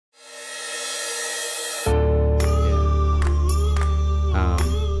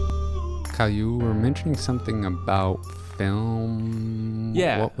Kyle, you were mentioning something about film.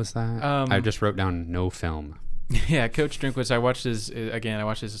 Yeah. What was that? I just wrote down no film. Yeah, Coach Drinkwitz, I watched his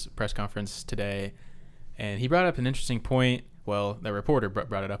press conference today, and he brought up an interesting point. Well, the reporter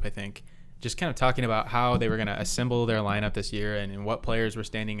brought it up, I think, just kind of talking about how they were going to assemble their lineup this year and what players were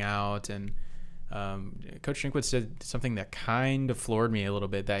standing out. And Coach Drinkwitz said something that kind of floored me a little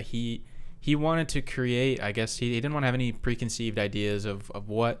bit, that he wanted to create, I guess he didn't want to have any preconceived ideas of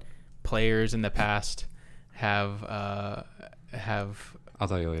what players in the past have I'll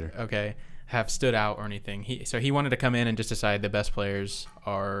tell you later. Okay, have stood out or anything. So he wanted to come in and just decide the best players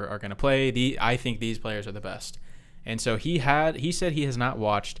are going to play. I think these players are the best. And so he said he has not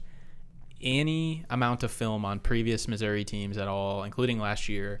watched any amount of film on previous Missouri teams at all, including last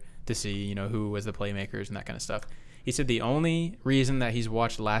year, to see, who was the playmakers and that kind of stuff. He said the only reason that he's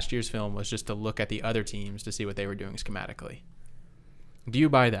watched last year's film was just to look at the other teams to see what they were doing schematically. Do you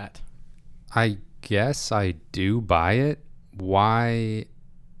buy that? I guess I do buy it. Why?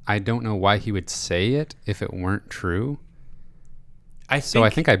 I don't know why he would say it if it weren't true. I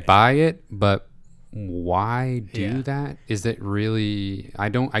think I buy it, but why do that? Is it really?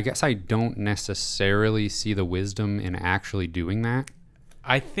 I guess I don't necessarily see the wisdom in actually doing that.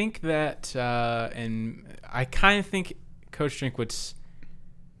 I think that, and I kind of think Coach Drinkwitz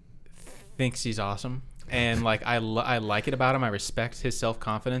thinks he's awesome, and I like it about him. I respect his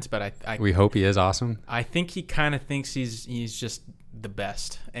self-confidence, but we hope he is awesome. I think he kind of thinks he's just the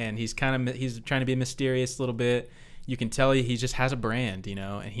best, and he's trying to be mysterious a little bit. You can tell he just has a brand,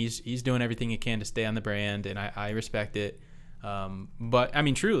 and he's doing everything he can to stay on the brand, and I respect it. But I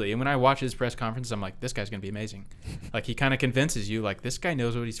mean, truly, and when I watch his press conference, I'm like, this guy's gonna be amazing. He kind of convinces you, this guy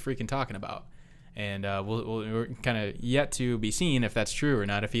knows what he's freaking talking about. And we're kind of yet to be seen if that's true or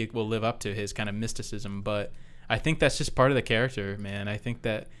not, if he will live up to his kind of mysticism. But I think that's just part of the character, man. I think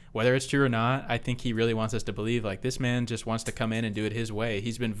that whether it's true or not, I think he really wants us to believe this man just wants to come in and do it his way.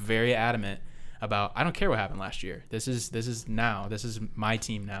 He's been very adamant about, I don't care what happened last year. This is my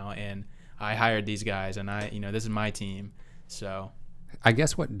team now, and I hired these guys, and this is my team. So I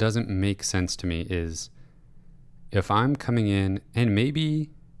guess what doesn't make sense to me is if I'm coming in, and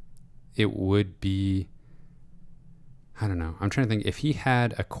maybe it would be, I don't know, I'm trying to think, if he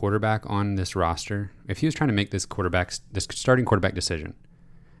had a quarterback on this roster, if he was trying to make this starting quarterback decision,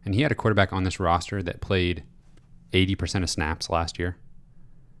 and he had a quarterback on this roster that played 80% of snaps last year,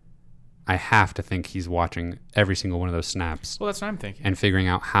 I have to think he's watching every single one of those snaps. Well, that's what I'm thinking. And figuring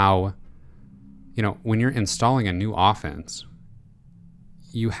out how, when you're installing a new offense,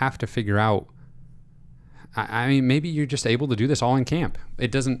 you have to figure out, I mean, maybe you're just able to do this all in camp.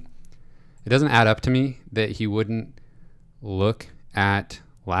 It doesn't add up to me that he wouldn't look at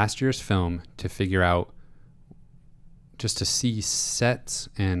last year's film to figure out, just to see sets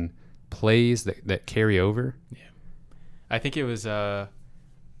and plays that carry over. Yeah. I think it was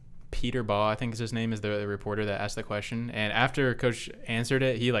Peter Baugh, I think his name is the reporter that asked the question. And after Coach answered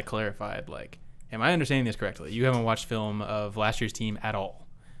it, he clarified, am I understanding this correctly? You haven't watched film of last year's team at all.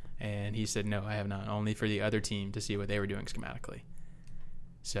 And he said, no, I have not, only for the other team to see what they were doing schematically.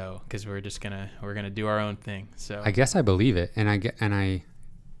 So, because we're gonna do our own thing. So I guess I believe it, and I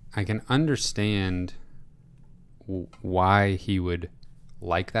can understand why he would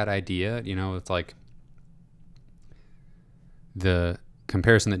like that idea. It's the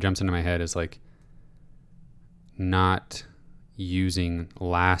comparison that jumps into my head is not using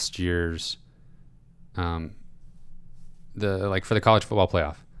last year's for the college football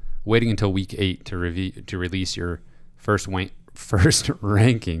playoff, waiting until week 8 to release your first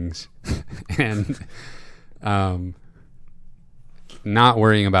rankings and not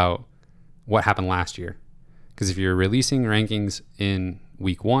worrying about what happened last year. Because if you're releasing rankings in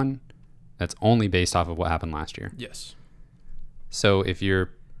week 1, that's only based off of what happened last year. Yes. So if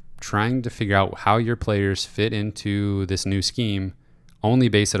you're trying to figure out how your players fit into this new scheme, only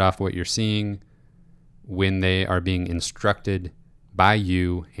base it off what you're seeing when they are being instructed by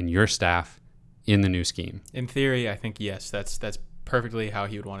you and your staff in the new scheme. In theory, I think yes, that's perfectly how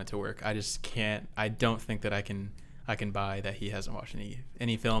he would want it to work. I just can't. I don't think that I can buy that he hasn't watched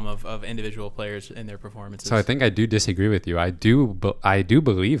any film of individual players and their performances. So I think I do disagree with you. I do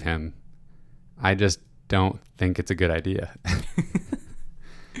believe him. I just don't think it's a good idea.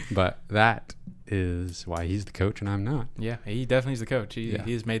 But that is why he's the coach and I'm not. Yeah, he definitely is the coach. He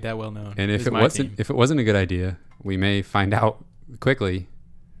has made that well known. And if it wasn't a good idea, we may find out quickly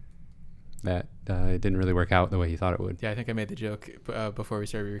that it didn't really work out the way he thought it would. Yeah, I think I made the joke before we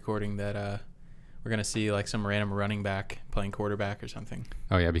started recording that we're gonna see like some random running back playing quarterback or something.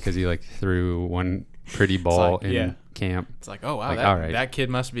 Oh yeah, because he like threw one pretty ball like, in camp. It's like, oh wow, Like, all right. that kid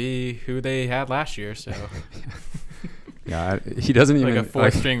must be who they had last year. So Yeah, he doesn't even like a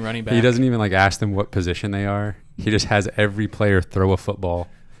fourth string running back. He doesn't even like ask them what position they are. He just has every player throw a football.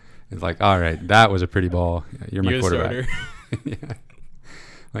 It's like, all right, that was a pretty ball. You're my quarterback. Yeah.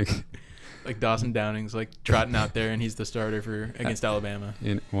 Like Dawson Downing's like trotting out there and he's the starter for against Alabama.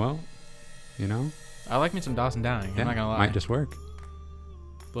 Well, I like me some Dawson Downing. I'm not gonna lie. Might just work.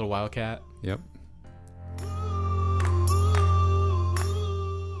 Little Wildcat. Yep.